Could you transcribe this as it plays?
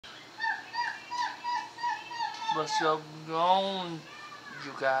What's up going,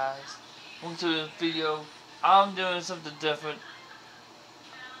 you guys? Welcome to this video. I'm doing something different.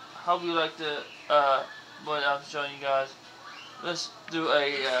 Hope you like the what I'm showing you guys. Let's do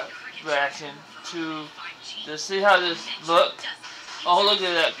a reaction to see how this look. Oh, look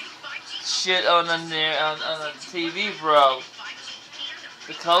at that shit on the TV, bro.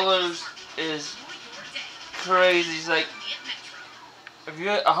 The colors is crazy. It's like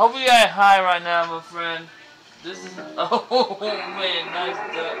I hope you got high right now, my friend. This is oh man, nice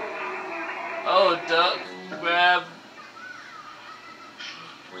duck. Oh, duck grab.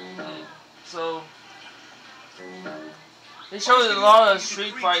 So they showed a lot of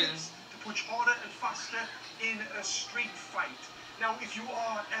street fighting. To push harder and faster in a street fight. Now, if you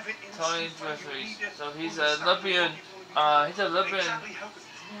are ever in Tony street fight, so he's a Olympian. He's a Olympian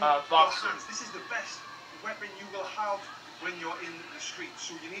boxer. This is the best weapon you will have when you're in the street.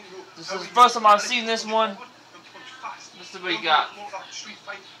 So you need to know. This is the first time I've seen this one. This is what we got. Street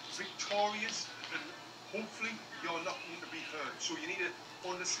fight victorious, and hopefully you're not going to be hurt. So you need to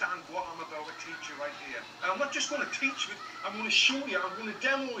understand what I'm about to teach you right here. And I'm not just going to teach you it, I'm going to show you, I'm going to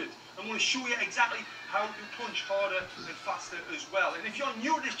demo it. I'm going to show you exactly how to punch harder and faster as well. And if you're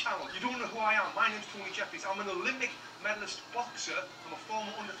new to this channel, you don't know who I am. My name's Tony Jeffries. I'm an Olympic medalist boxer. I'm a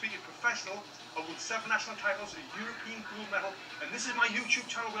former undefeated professional. I won 7 national titles, a European gold medal, and this is my YouTube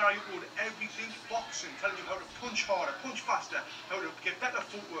channel where I upload everything boxing, telling you how to punch harder, punch faster, how to get better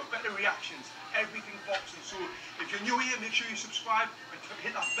footwork, better reactions, everything boxing. So if you're new here, make sure you subscribe and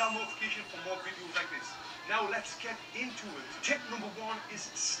hit that bell notification for more videos like this. Now let's get into it. Tip number 1 is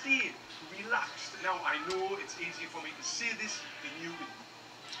stay relaxed. Now I know it's easier for me to say this than you.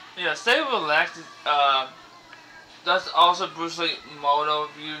 Yeah, stay relaxed. That's also Bruce Lee motto.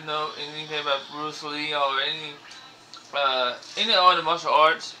 If you know anything about Bruce Lee or any other martial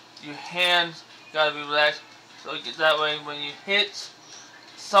arts, your hands gotta be relaxed. So that way, when you hit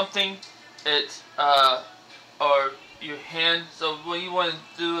something, it or your hand. So when you want to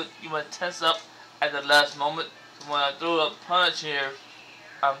do it, you want to tense up at the last moment. So when I throw a punch here,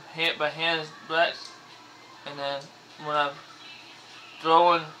 my hand is relaxed, and then when I'm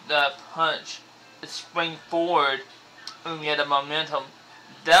throwing that punch, it spring forward and get a momentum.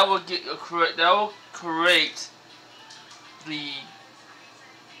 That will create the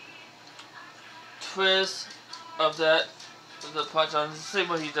twist of the punch. Let's see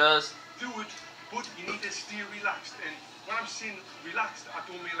what he does. Do it, but you need to stay relaxed. And when I'm saying relaxed, I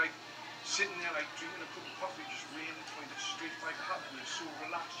don't mean like sitting there like drinking a cup of coffee, just waiting for the street fight to happen. You're so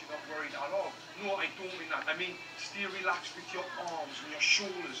relaxed, you're not worried at all. No, I don't mean that. I mean stay relaxed with your arms and your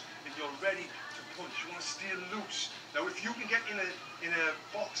shoulders, and you're ready to punch. You want to stay loose. Now, if you can get in a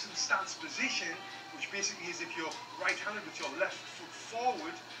boxing stance position, which basically is if you're right-handed with your left foot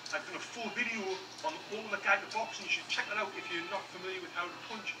forward, I've done a full video on the Ultimate Guide to Boxing. You should check that out if you're not familiar with how to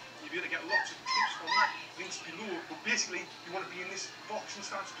punch. You'll be able to get lots of tips from that. Links below. But basically, you want to be in this boxing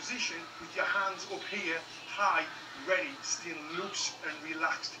stance position with your hands up here, high, ready, staying loose and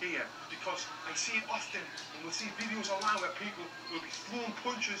relaxed here. Because I see it often, and we'll see videos online where people will be throwing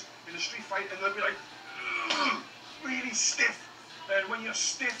punches in a street fight, and they'll be like, really stiff. And when you're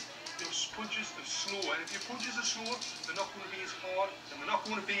stiff, your punches are slow, and if your punches are slow, they're not going to be as hard, and they're not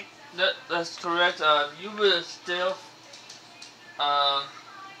going to be... That's correct. You will still,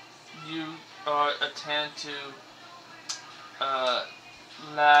 you are tend to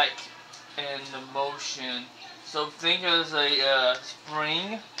lack in the motion. So think as a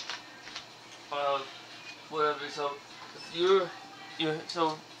spring, whatever. So if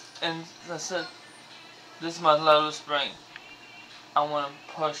and let's say this is my little spring. I want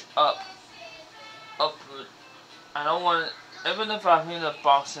to push upward. I don't want to, even if I'm in the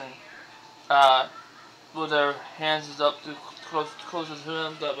boxing, with their hands is up to closer to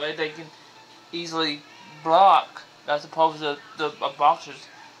them, that way they can easily block. That's opposed to the boxers'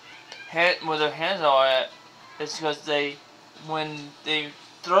 head where their hands are at. It's because when they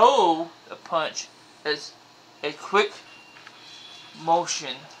throw a punch, it's a quick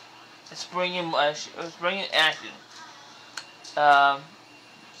motion. It's bringing action.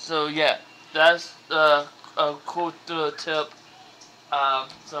 So yeah, that's a cool tip.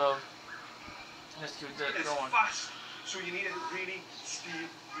 So let's keep that it's going. Fast, so you need to really stay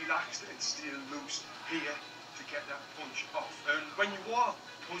relaxed and stay loose here to get that punch off. And when you are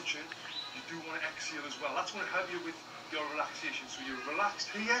punching, you do want to exhale as well. That's going to help you with your relaxation. So you're relaxed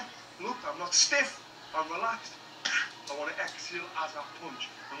here. Look, I'm not stiff. I'm relaxed. I want to exhale as I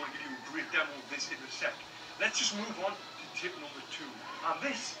punch. I'm going to give you a great demo of this in a sec. Let's just move on to tip number 2. And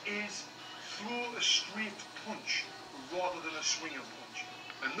this is throw a straight punch rather than a swinging punch.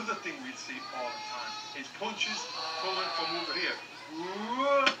 Another thing we see all the time is punches coming from over here.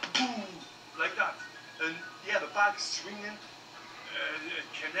 Boom, like that. And yeah, the bag's swinging,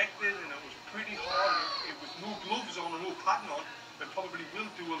 connected, and it was pretty hard. It was no gloves on and no padding on. It probably will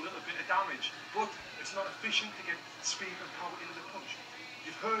do a little bit of damage, but it's not efficient to get speed and power into the punch.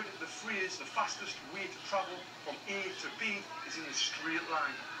 You've heard the phrase, the fastest way to travel from A to B is in a straight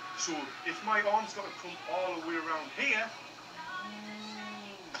line. So if my arm's got to come all the way around here,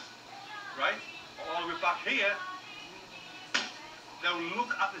 right, all the way back here, now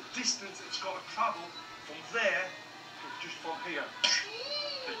look at the distance it's got to travel from there to just from here.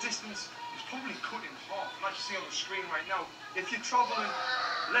 The distance is probably cut in half. As you see on the screen right now, if you're traveling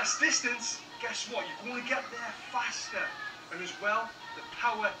less distance, guess what? You're going to get there faster. And as well, the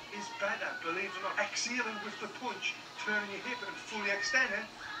power is better, believe it or not. Exhaling with the punch, turning your hip and fully extending.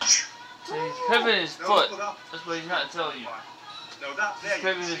 So he's pivoting his foot. That's what he's trying to tell you. Now that there, he's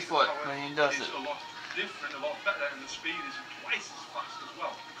pivoting his foot when he does it. A lot different, a lot better, and the speed is twice as fast as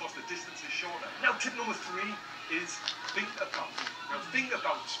well because the distance is shorter. Now tip number 3 is think about it. Now think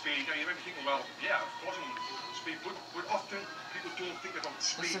about speed. Now you might be thinking, well, yeah, of course I'm going to think about speed, but often people don't think about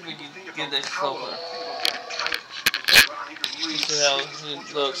speed. People think about power. Think about getting tight. See how he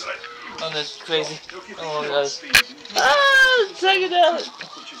looks. Oh, that's crazy. Oh, guys. Ah, check it out.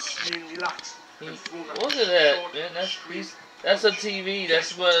 Look at that, man. That's a TV.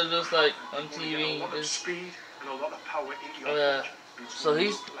 That's what it looks like on TV. Speed and a lot of power in your so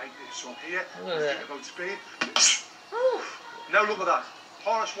he's like this. So here, look at that. About speed. Now look at that.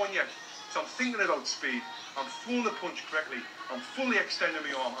 Hardest one yet. So I'm thinking about speed. I'm throwing the punch correctly. I'm fully extending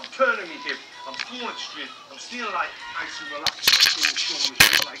my arm. I'm turning my hip. I'm throwing it straight. I'm staying like nice and relaxed in the shoulders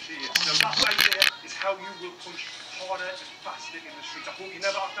like here. Now that right there is how you will punch harder and faster in the streets. I hope you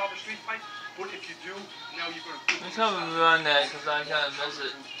never have to have a street fight, but if you do, now you've got to. I'm coming to run that because I kind of miss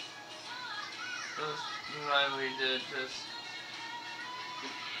it. Right where he did this.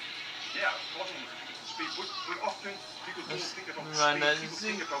 Yeah, of course I'm going to speed, but often people don't think about speed. People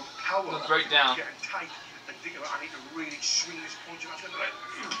think about power. The breakdown. Getting tight and think about I need to really swing this punch and that's going to be like.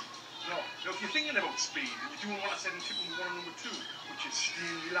 No. Now if you're thinking about speed and you're doing what I said in tip number 1 and number 2, which is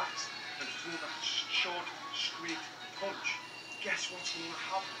staying relaxed and throwing that short, straight punch, guess what's going to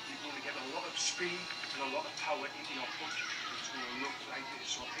happen? You're going to get a lot of speed and a lot of power into your punch. It's going to look like this.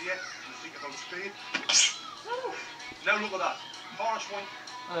 So here, you think about speed. Now look at that. Hardest one.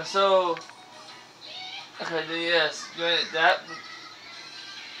 So, okay, yes, that.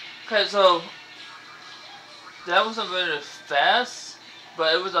 Okay, so that wasn't very fast,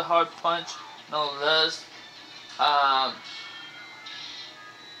 but it was a hard punch, no less.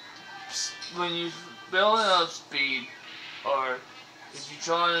 When you building up speed, or if you're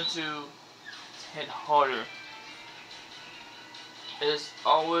trying to hit harder, it's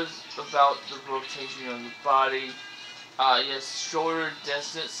always about the rotation of the body. Yes, shorter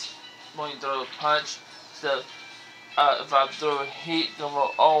distance when you throw a punch. So, if I throw a hit,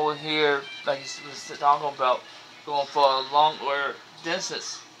 going over here, like you was talking about, going for a longer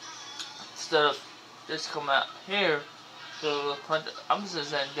distance instead of just come out here. So the punch, I'm just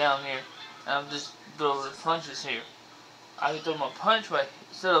sitting down here, and I'm just throwing the punches here. I can throw my punch right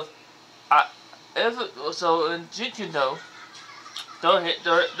instead of so in Jiu-Jitsu,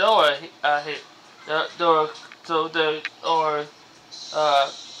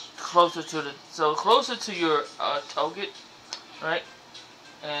 closer to your target, right?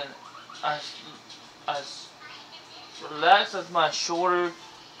 And I relax as my shoulder,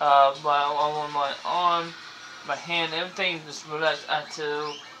 my arm, my hand, everything just relax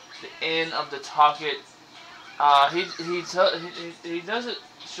until the end of the target. He doesn't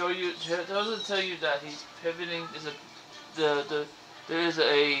show you, doesn't tell you that he's pivoting. There is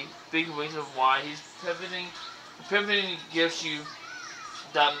a big reason why he's pivoting. Pivoting gives you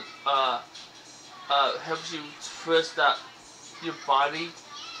that helps you twist that your body,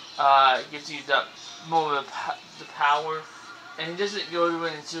 gives you that more of the power, and he doesn't go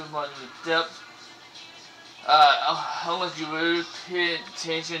into much of the depth. Unless you really pay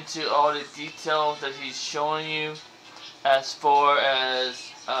attention to all the details that he's showing you, as far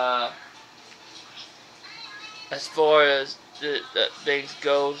as the things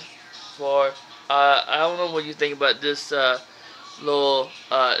go. I don't know what you think about this little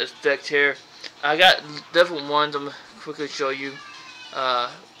effect here. I got different ones. I'm gonna quickly show you,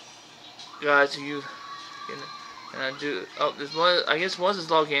 guys. You can I do? Oh, there's one. I guess once it's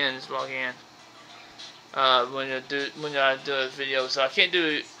log in, it's log in. When I do a video, so I can't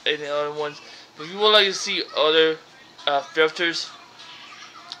do any other ones. But if you would like to see other filters,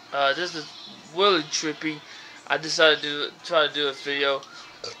 this is really trippy. I decided to try to do a video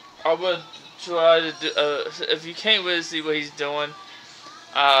I would try to do. If you can't really see what he's doing,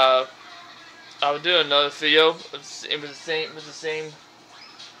 I would do another video with the same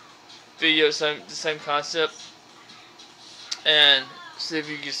video, the same concept, and see if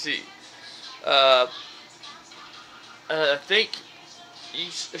you can see. I think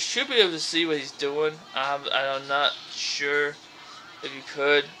you should be able to see what he's doing. I'm not sure if you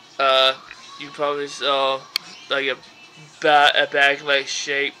could. You probably saw like a bag-like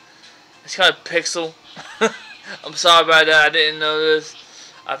shape. It's kind of pixel. I'm sorry about that. I didn't know this.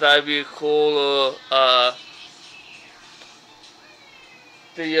 I thought it'd be a cool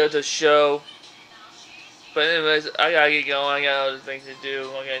video to show. But anyways, I gotta get going. I got other things to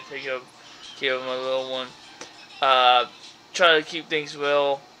do. I gotta take care of my little one. Try to keep things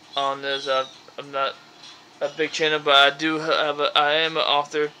well on this. I'm not a big channel, but I do have I am an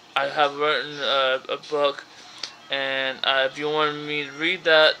author. I have written a book, and if you want me to read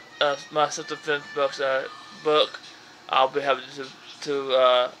that my self-defense book, I'll be happy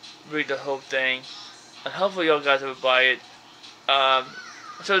to read the whole thing, and hopefully y'all guys will buy it.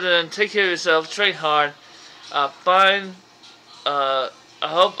 So then, take care of yourself. Train hard. I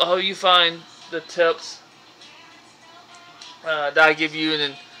hope you find the tips that I give you,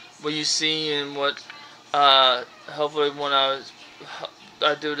 and what you see, and what hopefully when I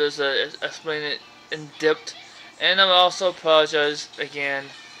do this, explain it in depth. And I also apologize again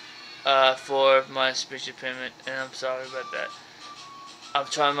for my speech impairment, and I'm sorry about that. I'm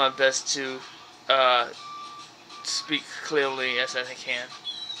trying my best to speak clearly as I can.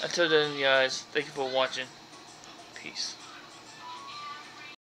 Until then, guys, thank you for watching. Peace.